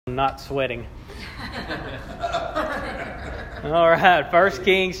I'm not sweating. All right, 1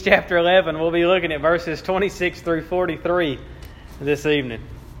 Kings chapter 11. We'll be looking at verses 26 through 43 this evening.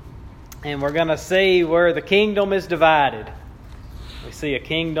 And we're going to see where the kingdom is divided. We see a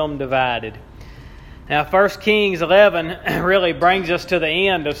kingdom divided. Now, 1 Kings 11 really brings us to the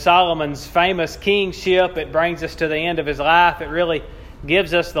end of Solomon's famous kingship. It brings us to the end of his life. It really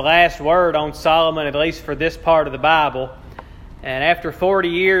gives us the last word on Solomon, at least for this part of the Bible. And after 40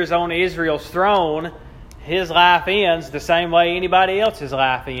 years on Israel's throne, his life ends the same way anybody else's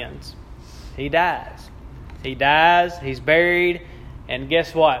life ends. He dies. He dies, he's buried, and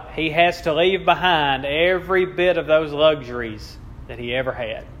guess what? He has to leave behind every bit of those luxuries that he ever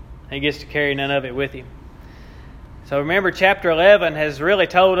had. He gets to carry none of it with him. So remember, chapter 11 has really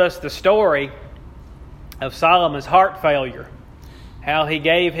told us the story of Solomon's heart failure. How he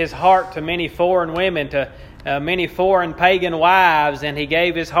gave his heart to many foreign women, to many foreign pagan wives, and he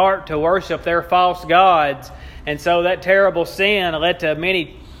gave his heart to worship their false gods. And so that terrible sin led to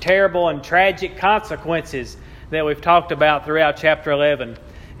many terrible and tragic consequences that we've talked about throughout chapter 11.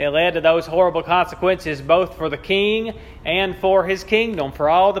 It led to those horrible consequences both for the king and for his kingdom, for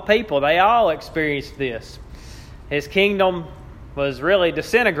all the people. They all experienced this. His kingdom was really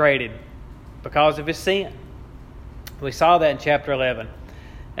disintegrated because of his sin. We saw that in chapter 11.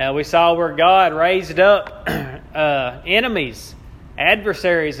 We saw where God raised up enemies,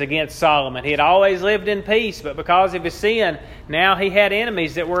 adversaries against Solomon. He had always lived in peace, but because of his sin, now he had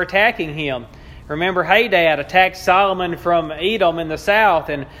enemies that were attacking him. Remember, Hadad attacked Solomon from Edom in the south,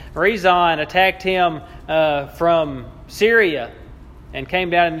 and Rezon attacked him from Syria and came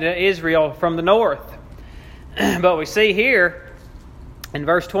down into Israel from the north. But we see here in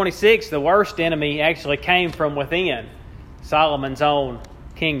verse 26, the worst enemy actually came from within Solomon's own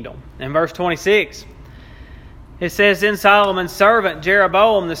kingdom. In verse 26, it says, Then Solomon's servant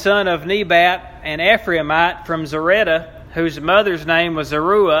Jeroboam, the son of Nebat, an Ephraimite from Zeredah, whose mother's name was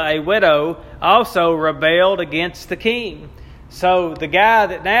Zeruiah, a widow, also rebelled against the king. So the guy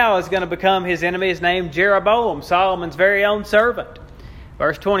that now is going to become his enemy is named Jeroboam, Solomon's very own servant.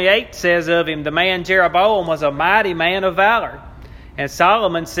 Verse 28 says of him, The man Jeroboam was a mighty man of valor. And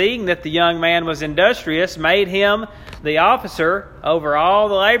Solomon, seeing that the young man was industrious, made him the officer over all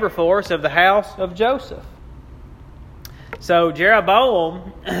the labor force of the house of Joseph. So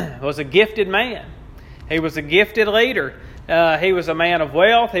Jeroboam was a gifted man. He was a gifted leader. He was a man of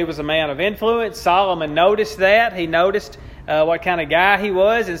wealth. He was a man of influence. Solomon noticed that. He noticed what kind of guy he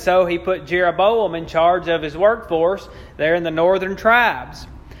was, and so he put Jeroboam in charge of his workforce there in the northern tribes.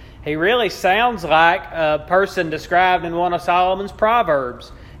 He really sounds like a person described in one of Solomon's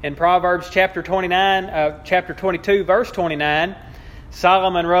Proverbs. In Proverbs chapter 22, verse 29,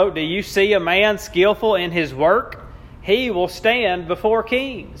 Solomon wrote, Do you see a man skillful in his work? He will stand before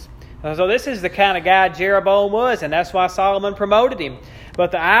kings. So this is the kind of guy Jeroboam was, and that's why Solomon promoted him.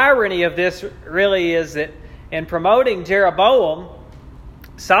 But the irony of this really is that in promoting Jeroboam,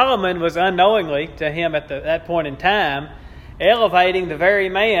 Solomon was unknowingly to him at that point in time elevating the very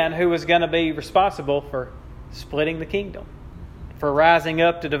man who was going to be responsible for splitting the kingdom, for rising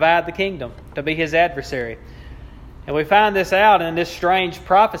up to divide the kingdom, to be his adversary. And we find this out in this strange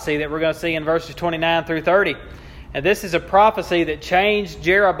prophecy that we're going to see in verses 29 through 30. And this is a prophecy that changed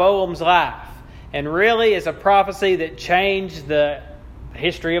Jeroboam's life, and really is a prophecy that changed the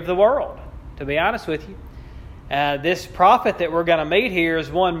history of the world, to be honest with you. This prophet that we're going to meet here is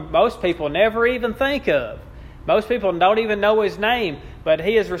one most people never even think of. Most people don't even know his name, but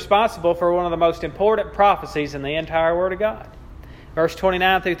he is responsible for one of the most important prophecies in the entire Word of God. Verse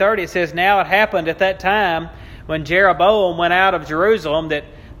 29 through 30, it says, Now it happened at that time when Jeroboam went out of Jerusalem that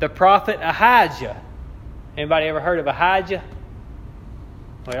the prophet Ahijah. Anybody ever heard of Ahijah?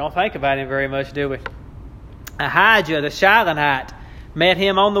 We don't think about him very much, do we? Ahijah the Shilonite met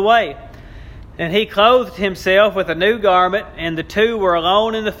him on the way. And he clothed himself with a new garment, and the two were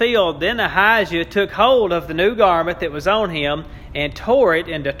alone in the field. Then Ahijah took hold of the new garment that was on him, and tore it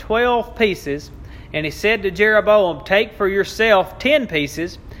into 12 pieces. And he said to Jeroboam, Take for yourself 10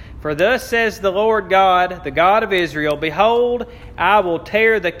 pieces, for thus says the Lord God, the God of Israel, Behold, I will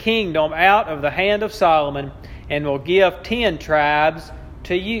tear the kingdom out of the hand of Solomon, and will give 10 tribes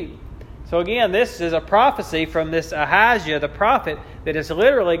to you. So again, this is a prophecy from this Ahijah, the prophet, that is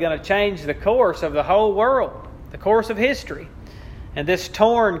literally going to change the course of the whole world, the course of history. And this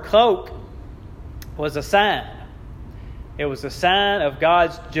torn cloak was a sign. It was a sign of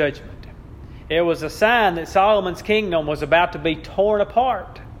God's judgment. It was a sign that Solomon's kingdom was about to be torn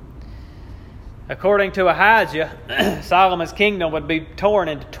apart. According to Ahijah, Solomon's kingdom would be torn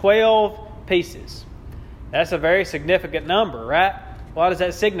into 12 pieces. That's a very significant number, right? What does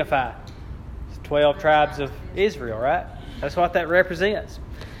that signify? It's 12 tribes of Israel, right? That's what that represents.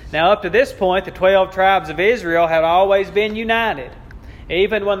 Now, up to this point, the 12 tribes of Israel had always been united.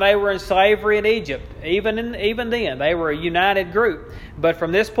 Even when they were in slavery in Egypt, even then, they were a united group. But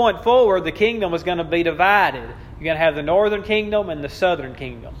from this point forward, the kingdom was going to be divided. You're going to have the northern kingdom and the southern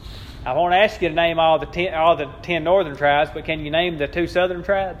kingdom. I won't ask you to name all the 10 northern tribes, but can you name the 2 southern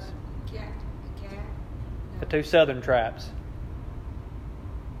tribes? Yeah. The 2 southern tribes.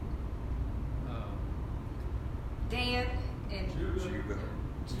 Dan and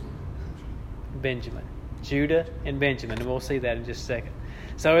Benjamin. Judah and Benjamin. And we'll see that in just a second.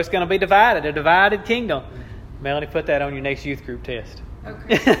 So it's going to be divided, a divided kingdom. Melanie, put that on your next youth group test.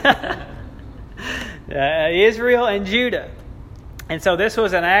 okay. Israel and Judah. And so this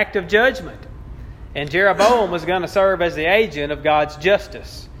was an act of judgment. And Jeroboam was going to serve as the agent of God's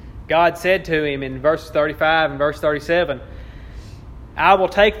justice. God said to him in verse 35 and verse 37, I will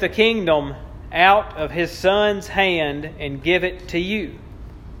take the kingdom out of his son's hand and give it to you.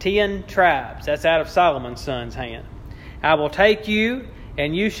 10 tribes. That's out of Solomon's son's hand. I will take you,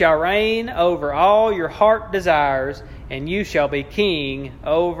 and you shall reign over all your heart desires, and you shall be king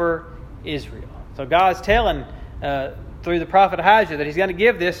over Israel. So God's telling through the prophet Ahijah that He's going to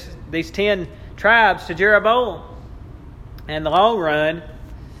give these 10 tribes to Jeroboam. And in the long run,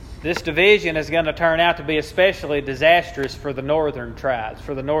 this division is going to turn out to be especially disastrous for the northern tribes,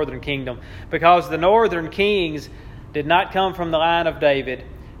 for the northern kingdom, because the northern kings did not come from the line of David.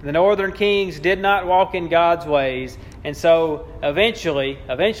 The northern kings did not walk in God's ways, and so eventually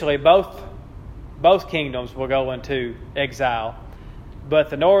both kingdoms will go into exile. But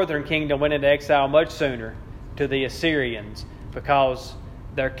the northern kingdom went into exile much sooner to the Assyrians because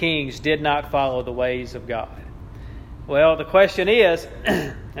their kings did not follow the ways of God. Well, the question is,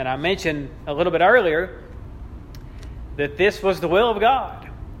 and I mentioned a little bit earlier, that this was the will of God.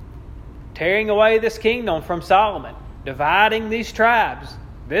 Tearing away this kingdom from Solomon, dividing these tribes.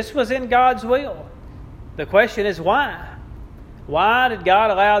 This was in God's will. The question is why? Why did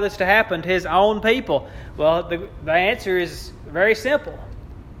God allow this to happen to His own people? Well, the answer is very simple.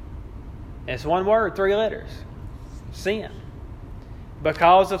 It's one word, 3 letters. Sin.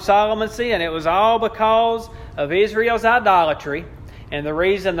 Because of Solomon's sin. It was all because of Israel's idolatry. And the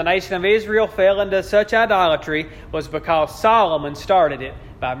reason the nation of Israel fell into such idolatry was because Solomon started it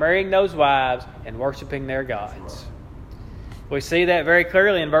by marrying those wives and worshiping their gods. We see that very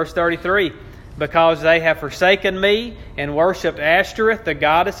clearly in verse 33. Because they have forsaken me and worshipped Ashtoreth, the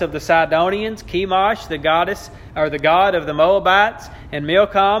goddess of the Sidonians, Chemosh, the god of the Moabites, and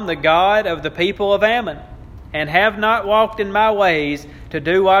Milcom, the god of the people of Ammon, and have not walked in my ways to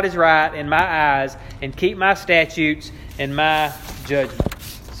do what is right in my eyes and keep my statutes and my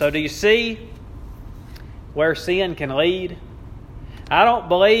judgments. So do you see where sin can lead? I don't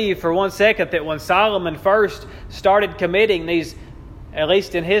believe for one second that when Solomon first started committing these, at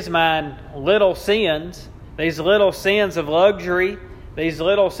least in his mind, little sins, these little sins of luxury, these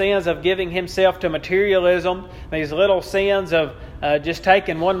little sins of giving himself to materialism, these little sins of just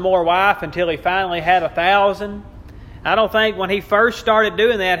taking one more wife until he finally had 1,000. I don't think when he first started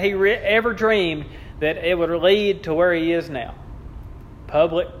doing that, he ever dreamed that it would lead to where he is now.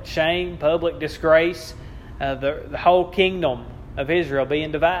 Public shame, public disgrace, the whole kingdom of Israel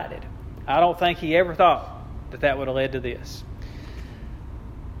being divided. I don't think he ever thought that would have led to this.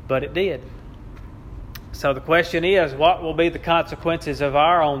 But it did. So the question is, what will be the consequences of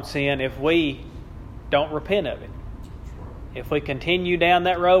our own sin if we don't repent of it? If we continue down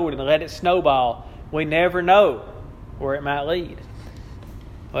that road and let it snowball, we never know where it might lead.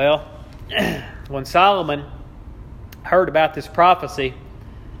 Well, when Solomon heard about this prophecy,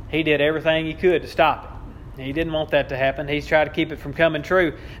 he did everything he could to stop it. He didn't want that to happen. He's tried to keep it from coming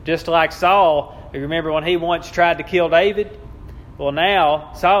true. Just like Saul, you remember when he once tried to kill David? Well,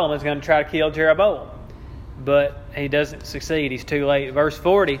 now Solomon's going to try to kill Jeroboam. But he doesn't succeed. He's too late. Verse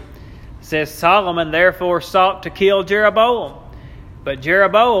 40 says, Solomon therefore sought to kill Jeroboam. But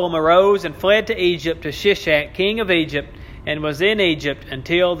Jeroboam arose and fled to Egypt, to Shishak, king of Egypt, and was in Egypt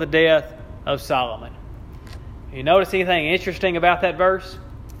until the death of Solomon. You notice anything interesting about that verse?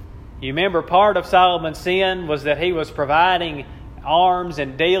 You remember part of Solomon's sin was that he was providing arms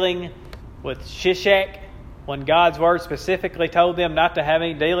and dealing with Shishak when God's word specifically told them not to have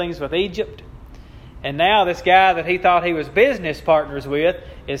any dealings with Egypt. And now this guy that he thought he was business partners with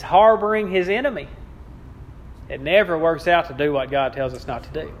is harboring his enemy. It never works out to do what God tells us not to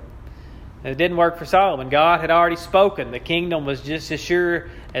do. It didn't work for Solomon. God had already spoken. The kingdom was just as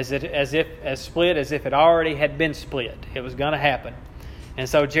sure as split as if it already had been split. It was going to happen. And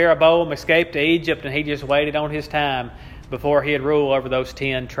so Jeroboam escaped to Egypt, and he just waited on his time before he had ruled over those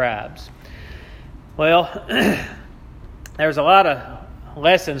 10 tribes. Well, there's a lot of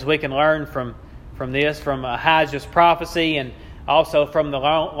lessons we can learn from this, from Ahijah's prophecy, and also from the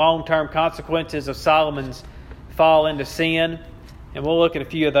long-term consequences of Solomon's fall into sin. And we'll look at a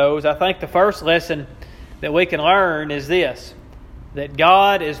few of those. I think the first lesson that we can learn is this, that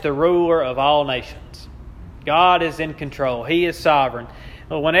God is the ruler of all nations. God is in control. He is sovereign.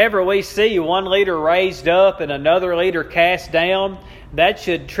 Whenever we see one leader raised up and another leader cast down, that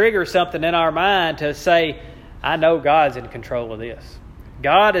should trigger something in our mind to say, I know God's in control of this.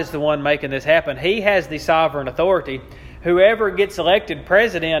 God is the one making this happen. He has the sovereign authority. Whoever gets elected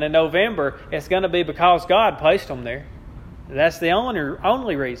president in November, it's going to be because God placed them there. That's the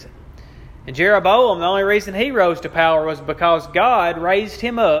only reason. And Jeroboam, the only reason he rose to power was because God raised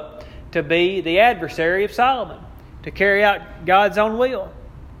him up to be the adversary of Solomon, to carry out God's own will.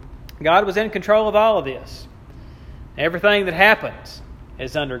 God was in control of all of this. Everything that happens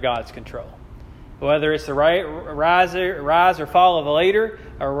is under God's control. Whether it's the rise or fall of a leader,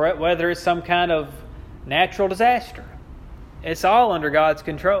 or whether it's some kind of natural disaster, it's all under God's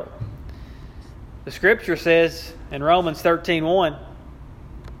control. The Scripture says in Romans 13:1,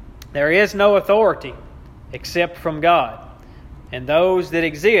 there is no authority except from God, and those that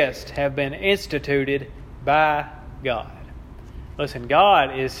exist have been instituted by God. Listen,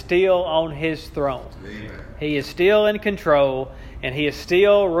 God is still on His throne. Amen. He is still in control, and He is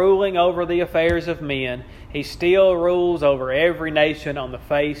still ruling over the affairs of men. He still rules over every nation on the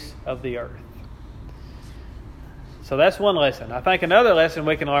face of the earth. So that's one lesson. I think another lesson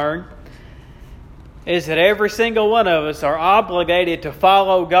we can learn is that every single one of us are obligated to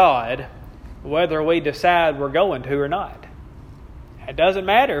follow God, whether we decide we're going to or not. It doesn't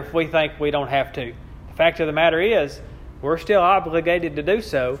matter if we think we don't have to. The fact of the matter is, we're still obligated to do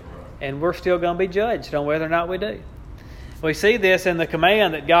so, and we're still going to be judged on whether or not we do. We see this in the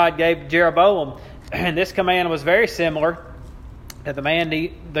command that God gave to Jeroboam, and this command was very similar to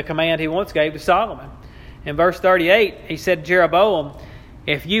the command he once gave to Solomon. In verse 38, he said to Jeroboam,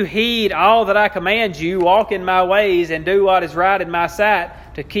 if you heed all that I command you, walk in my ways, and do what is right in my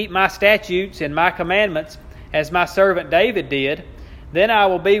sight, to keep my statutes and my commandments, as my servant David did, then I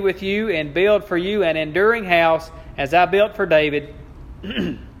will be with you and build for you an enduring house, as I built for David,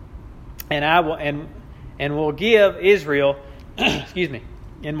 and will give Israel,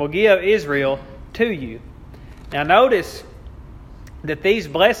 and will give Israel to you. Now notice that these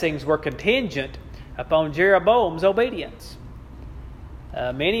blessings were contingent upon Jeroboam's obedience.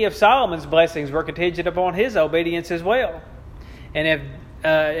 Many of Solomon's blessings were contingent upon his obedience as well. And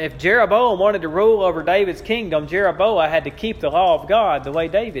if Jeroboam wanted to rule over David's kingdom, Jeroboam had to keep the law of God the way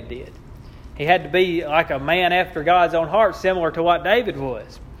David did. He had to be like a man after God's own heart, similar to what David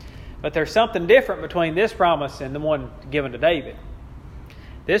was. But there's something different between this promise and the one given to David.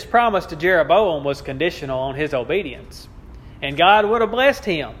 This promise to Jeroboam was conditional on his obedience. And God would have blessed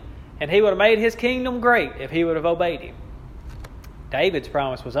him, and He would have made his kingdom great if he would have obeyed Him. David's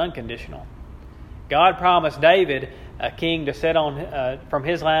promise was unconditional. God promised David a king to sit on from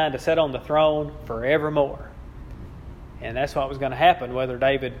his line to sit on the throne forevermore. And that's what was going to happen, whether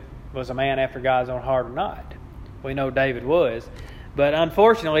David was a man after God's own heart or not. We know David was. But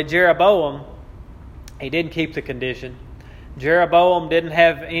unfortunately, Jeroboam, he didn't keep the condition. Jeroboam didn't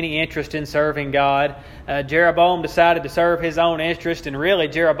have any interest in serving God. Jeroboam decided to serve his own interest, and really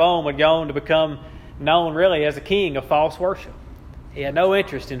Jeroboam would go on to become known really as a king of false worship. He had no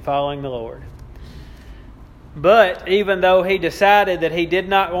interest in following the Lord. But even though he decided that he did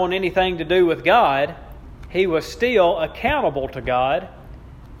not want anything to do with God, he was still accountable to God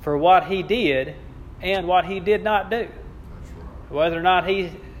for what he did and what he did not do. Whether or not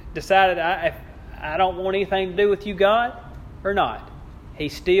he decided, I don't want anything to do with you, God, or not. He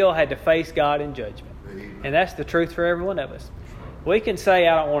still had to face God in judgment. And that's the truth for every one of us. We can say,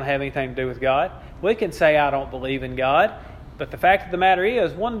 I don't want to have anything to do with God. We can say, I don't believe in God. But the fact of the matter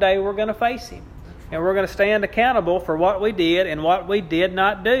is, one day we're going to face Him. And we're going to stand accountable for what we did and what we did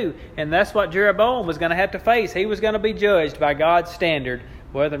not do. And that's what Jeroboam was going to have to face. He was going to be judged by God's standard,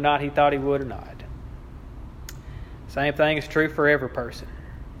 whether or not he thought he would or not. Same thing is true for every person.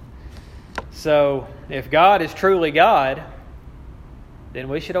 So, if God is truly God, then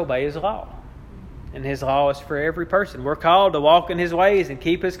we should obey His law. And His law is for every person. We're called to walk in His ways and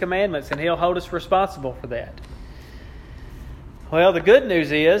keep His commandments, and He'll hold us responsible for that. Well, the good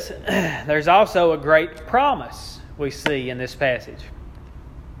news is there's also a great promise we see in this passage.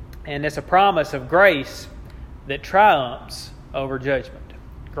 And it's a promise of grace that triumphs over judgment.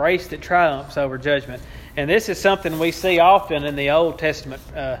 Grace that triumphs over judgment. And this is something we see often in the Old Testament.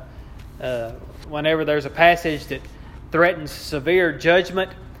 Whenever there's a passage that threatens severe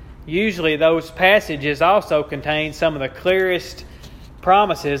judgment, usually those passages also contain some of the clearest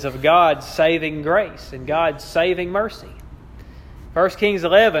promises of God's saving grace and God's saving mercy. 1 Kings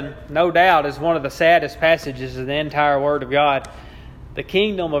 11, no doubt, is one of the saddest passages in the entire Word of God. The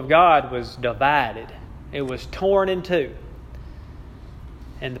kingdom of God was divided. It was torn in two.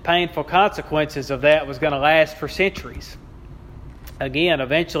 And the painful consequences of that was going to last for centuries. Again,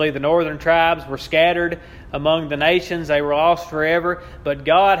 eventually the northern tribes were scattered among the nations. They were lost forever. But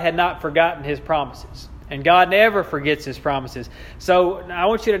God had not forgotten His promises. And God never forgets His promises. So I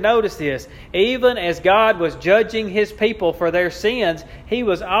want you to notice this. Even as God was judging His people for their sins, He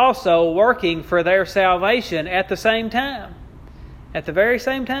was also working for their salvation at the same time. At the very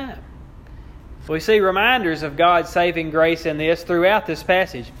same time. We see reminders of God's saving grace in this throughout this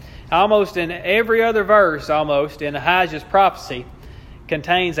passage. Almost in every other verse, in Ahijah's prophecy,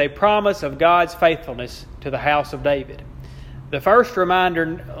 contains a promise of God's faithfulness to the house of David. The first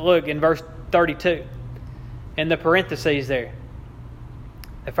reminder, look in verse 32, in the parentheses there.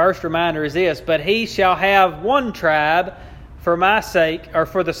 The first reminder is this: but he shall have one tribe for my sake, or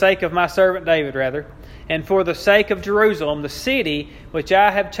for the sake of my servant David, rather, and for the sake of Jerusalem, the city which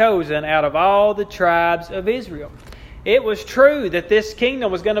I have chosen out of all the tribes of Israel. It was true that this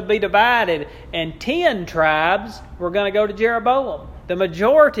kingdom was going to be divided, and 10 tribes were going to go to Jeroboam. The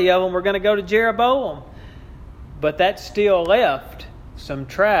majority of them were going to go to Jeroboam. But that still left some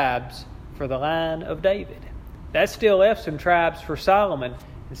tribes for the line of David. That still left some tribes for Solomon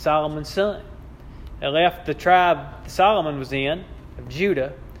and Solomon's son. It left the tribe Solomon was in, of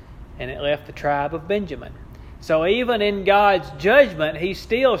Judah, and it left the tribe of Benjamin. So even in God's judgment, He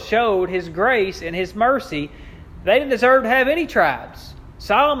still showed His grace and His mercy. They didn't deserve to have any tribes.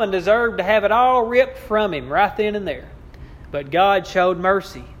 Solomon deserved to have it all ripped from him right then and there. But God showed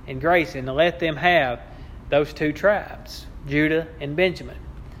mercy and grace and to let them have those 2 tribes, Judah and Benjamin.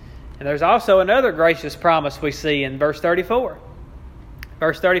 And there's also another gracious promise we see in verse 34.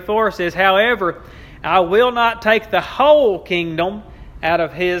 Verse 34 says, however, I will not take the whole kingdom out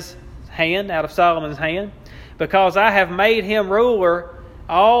of his hand, out of Solomon's hand, because I have made him ruler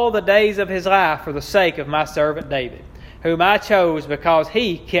all the days of his life for the sake of my servant David, whom I chose because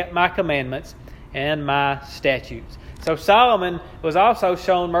he kept my commandments and my statutes. So Solomon was also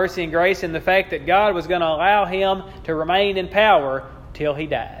shown mercy and grace in the fact that God was going to allow him to remain in power till he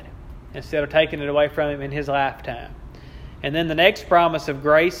died, instead of taking it away from him in his lifetime. And then the next promise of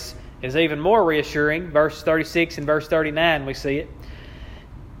grace is even more reassuring. Verse 36 and verse 39 we see it.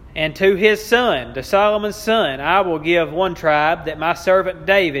 And to his son, to Solomon's son, I will give one tribe, that my servant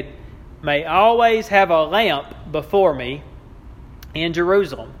David may always have a lamp before me in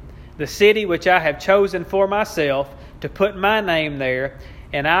Jerusalem, the city which I have chosen for myself, to put my name there,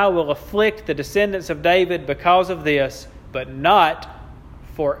 and I will afflict the descendants of David because of this, but not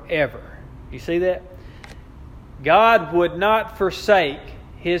forever. You see that? God would not forsake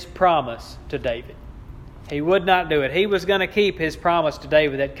His promise to David. He would not do it. He was going to keep His promise to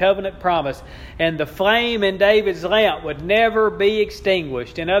David, that covenant promise. And the flame in David's lamp would never be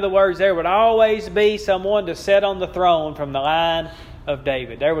extinguished. In other words, there would always be someone to sit on the throne from the line of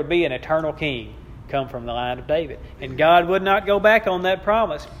David. There would be an eternal king come from the line of David. And God would not go back on that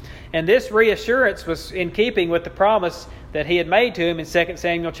promise. And this reassurance was in keeping with the promise that He had made to him in 2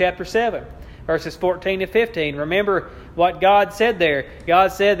 Samuel chapter 7. Verses 14 and 15. Remember what God said there.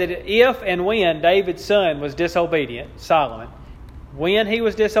 God said that if and when David's son was disobedient, Solomon, when he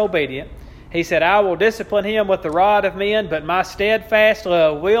was disobedient, He said, I will discipline him with the rod of men, but my steadfast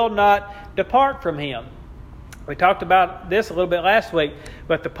love will not depart from him. We talked about this a little bit last week,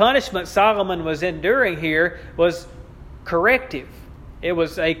 but the punishment Solomon was enduring here was corrective. It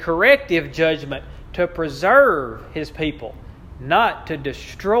was a corrective judgment to preserve His people, not to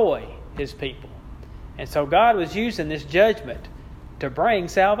destroy His people. And so God was using this judgment to bring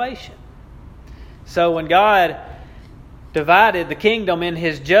salvation. So when God divided the kingdom in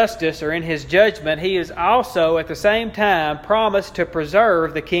His justice or in His judgment, He is also at the same time promised to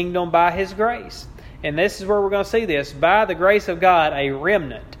preserve the kingdom by His grace. And this is where we're going to see this. By the grace of God, a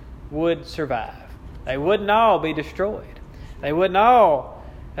remnant would survive. They wouldn't all be destroyed. They wouldn't all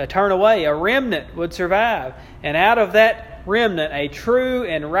turn away. A remnant would survive. And out of that remnant, a true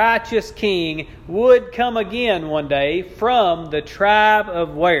and righteous king would come again one day from the tribe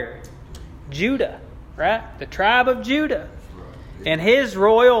of where? Judah, right? The tribe of Judah. And his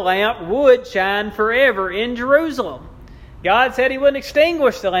royal lamp would shine forever in Jerusalem. God said He wouldn't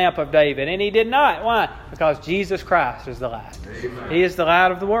extinguish the lamp of David, and He did not. Why? Because Jesus Christ is the light. Amen. He is the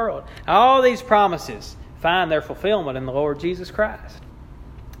light of the world. All these promises find their fulfillment in the Lord Jesus Christ.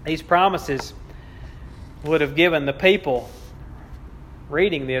 These promises would have given the people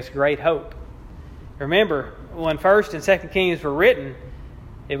reading this great hope. Remember, when 1st and 2nd Kings were written,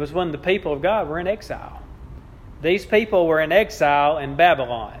 it was when the people of God were in exile. These people were in exile in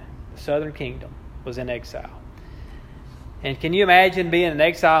Babylon. The southern kingdom was in exile. And can you imagine being in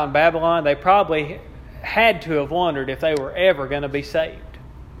exile in Babylon? They probably had to have wondered if they were ever going to be saved.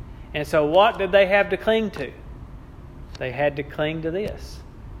 And so what did they have to cling to? They had to cling to this.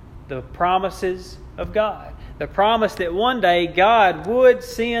 The promises of God. The promise that one day God would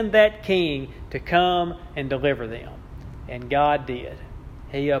send that king to come and deliver them. And God did.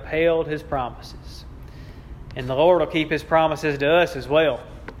 He upheld His promises. And the Lord will keep His promises to us as well.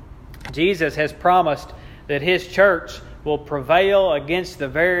 Jesus has promised that His church will prevail against the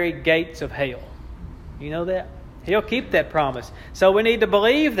very gates of hell. You know that? He'll keep that promise. So we need to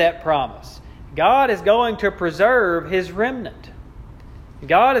believe that promise. God is going to preserve His remnant.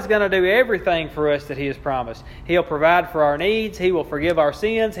 God is going to do everything for us that He has promised. He'll provide for our needs. He will forgive our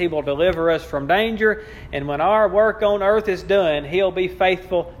sins. He will deliver us from danger. And when our work on earth is done, He'll be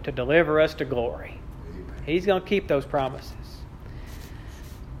faithful to deliver us to glory. He's going to keep those promises.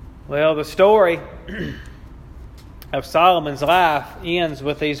 Well, the story of Solomon's life ends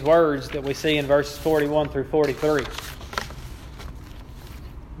with these words that we see in verses 41 through 43. It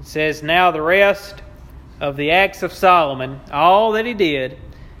says, "Now the rest of the acts of Solomon, all that he did,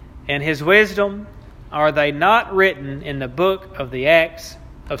 and his wisdom, are they not written in the book of the acts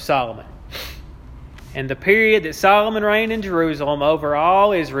of Solomon? And the period that Solomon reigned in Jerusalem over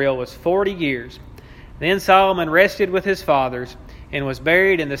all Israel was 40 years. Then Solomon rested with his fathers, and was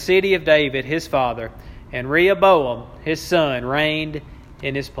buried in the city of David his father, and Rehoboam his son reigned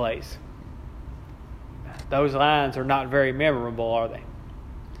in his place." Those lines are not very memorable, are they?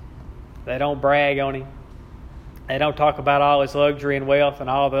 They don't brag on him. They don't talk about all his luxury and wealth and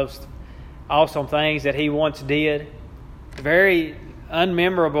all those awesome things that he once did. Very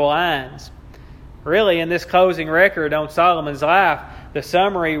unmemorable lines. Really, in this closing record on Solomon's life, the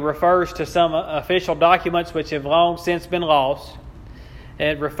summary refers to some official documents which have long since been lost.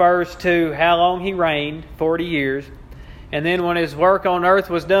 It refers to how long he reigned, 40 years. And then when his work on earth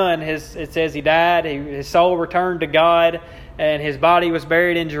was done, it says he died, his soul returned to God, and his body was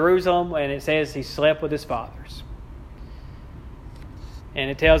buried in Jerusalem, and it says he slept with his fathers. And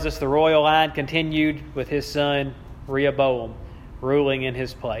it tells us the royal line continued with his son Rehoboam ruling in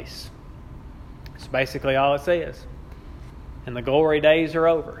his place. That's basically all it says. And the glory days are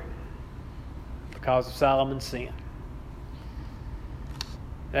over because of Solomon's sin.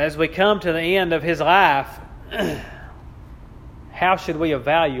 As we come to the end of his life, how should we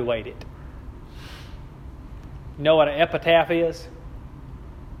evaluate it? You know what an epitaph is?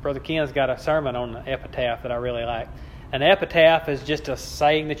 Brother Ken's got a sermon on the epitaph that I really like. An epitaph is just a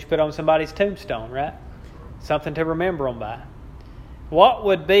saying that you put on somebody's tombstone, right? Something to remember them by. What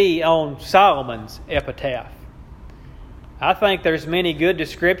would be on Solomon's epitaph? I think there's many good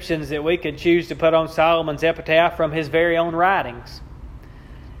descriptions that we could choose to put on Solomon's epitaph from his very own writings.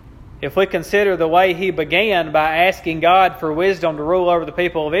 If we consider the way he began by asking God for wisdom to rule over the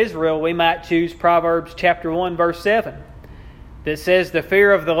people of Israel, we might choose Proverbs chapter 1, verse 7, that says the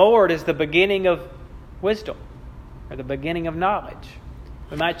fear of the Lord is the beginning of wisdom, or the beginning of knowledge.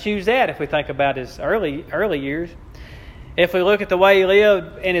 We might choose that if we think about his early years. If we look at the way he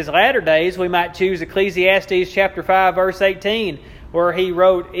lived in his latter days, we might choose Ecclesiastes chapter 5, verse 18, where he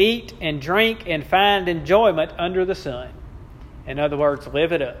wrote, "Eat and drink and find enjoyment under the sun." In other words,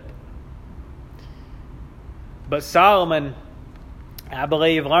 live it up. But Solomon, I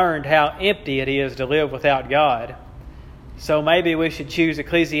believe, learned how empty it is to live without God. So maybe we should choose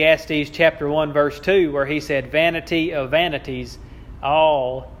Ecclesiastes chapter 1, verse 2, where he said, "Vanity of vanities,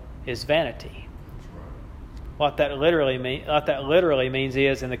 all is vanity." What that literally means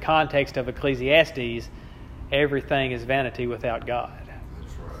is, in the context of Ecclesiastes, everything is vanity without God.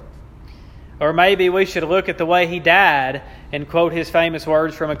 That's right. Or maybe we should look at the way he died and quote his famous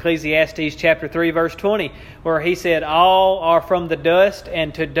words from Ecclesiastes chapter 3, verse 20, where he said, "All are from the dust,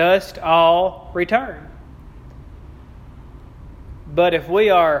 and to dust all return." But if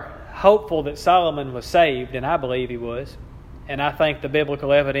we are hopeful that Solomon was saved, and I believe he was, and I think the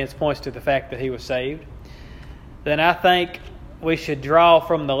biblical evidence points to the fact that he was saved, then I think we should draw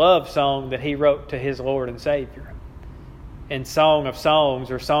from the love song that he wrote to his Lord and Savior. In Song of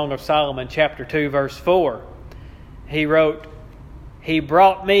Songs, or Song of Solomon, chapter 2, verse 4, he wrote, "He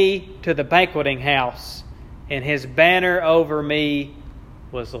brought me to the banqueting house, and his banner over me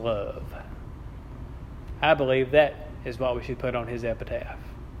was love." I believe that is what we should put on his epitaph.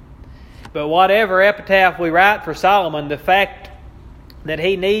 But whatever epitaph we write for Solomon, the fact that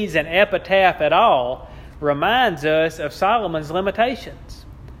he needs an epitaph at all reminds us of Solomon's limitations.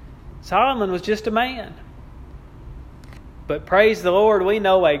 Solomon was just a man. But praise the Lord, we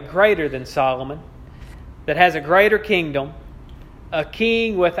know a greater than Solomon that has a greater kingdom, a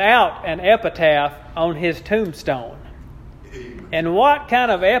king without an epitaph on his tombstone. And what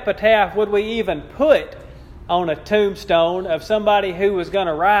kind of epitaph would we even put on a tombstone of somebody who was going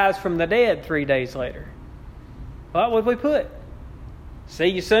to rise from the dead 3 days later? What would we put? See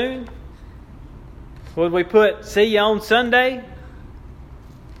you soon? Would we put see you on Sunday?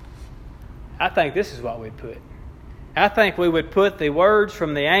 I think this is what we'd put. I think we would put the words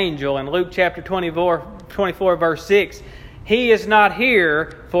from the angel in Luke chapter 24 verse 6. He is not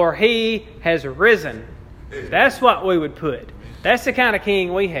here, for he has risen. That's what we would put. That's the kind of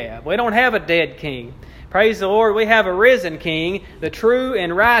king we have. We don't have a dead king. Praise the Lord, we have a risen king, the true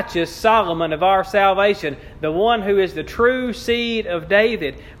and righteous Solomon of our salvation, the one who is the true seed of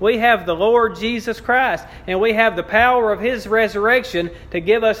David. We have the Lord Jesus Christ, and we have the power of His resurrection to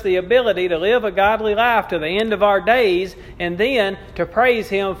give us the ability to live a godly life to the end of our days, and then to praise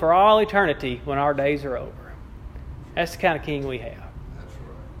Him for all eternity when our days are over. That's the kind of king we have. That's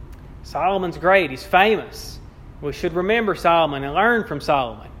right. Solomon's great. He's famous. We should remember Solomon and learn from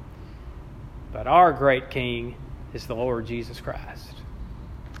Solomon. But our great King is the Lord Jesus Christ.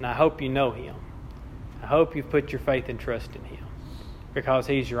 And I hope you know Him. I hope you've put your faith and trust in Him, because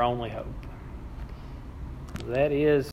He's your only hope. That is